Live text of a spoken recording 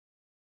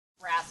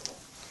Razzle.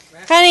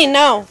 Honey,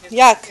 no.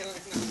 Yuck.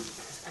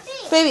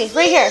 Baby,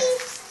 right here.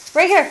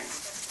 Right here.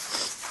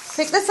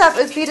 Pick this up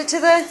and feed it to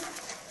the...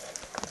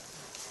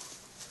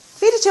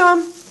 Feed it to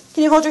him.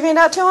 Can you hold your hand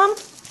out to him?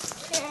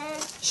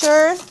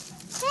 Sure. Hey,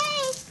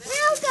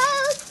 now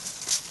goes.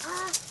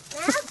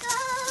 Now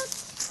goes.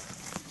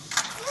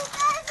 You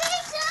gotta be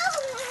so.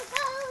 Now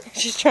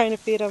goes. She's trying to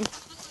feed him.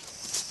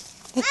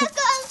 Now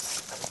goes.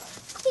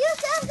 You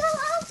gotta go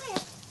open.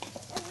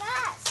 And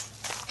that's.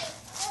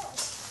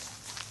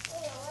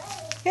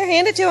 Here,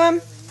 hand it to him.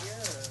 You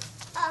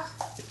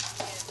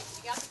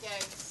got the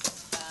goats.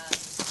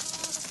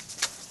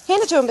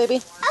 Hand it to him, baby.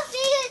 I'll feed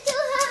it to him.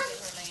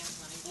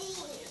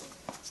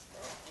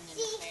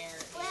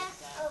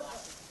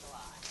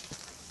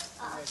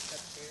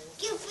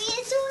 You feed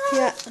it to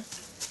him? Yeah.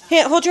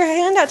 Here, hold your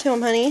hand out to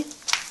him, honey.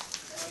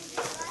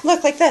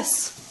 Look, like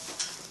this.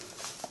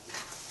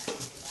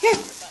 Here.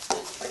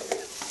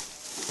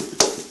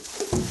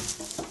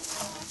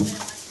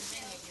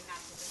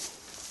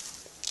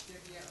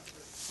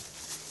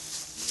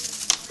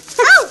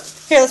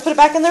 Here, let's put it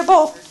back in their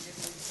bowl. Feed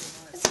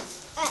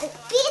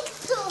it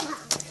to him.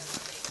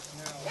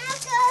 Now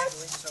goes.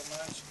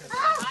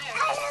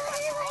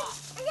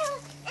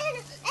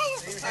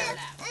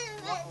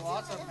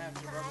 Lots of them have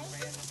the rubber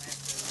band and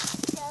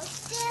that.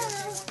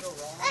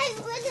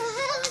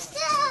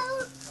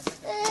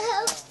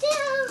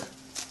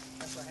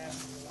 That's what happened.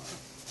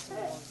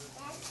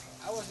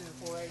 I wasn't in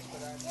 4-H,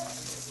 but I did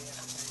the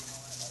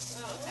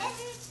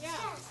Yeah.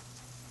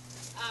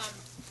 I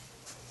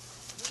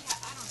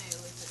don't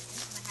know, is it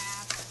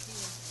 1.5 or 2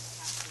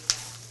 inches?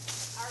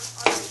 Our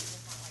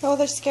different. Oh,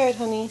 they're scared,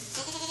 honey. Yeah.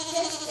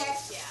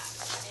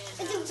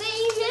 And It's a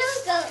baby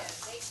milk goat.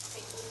 they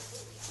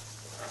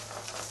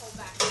pull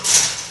back. In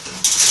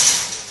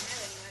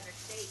other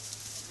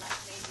states, like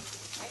maybe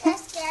They're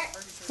scared.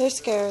 They're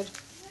scared.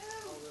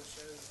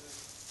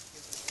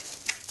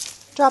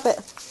 Drop it.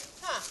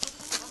 Huh.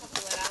 I'll have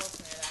to let Alice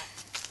know that.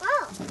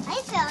 Oh, I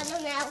found a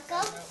milk I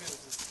goat. don't know if it was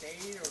the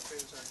state or if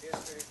it was our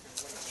district or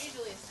what. It's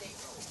usually a state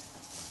rule.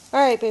 All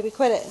right, baby,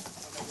 quit it.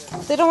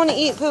 They don't want to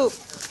eat poop.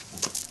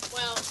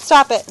 Well,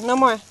 Stop it. No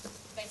more.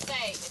 they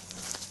say it's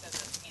because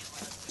of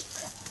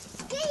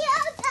antlers. Get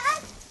out,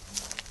 Dad.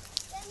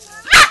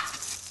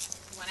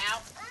 Went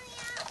out.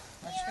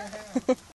 What's going to happen?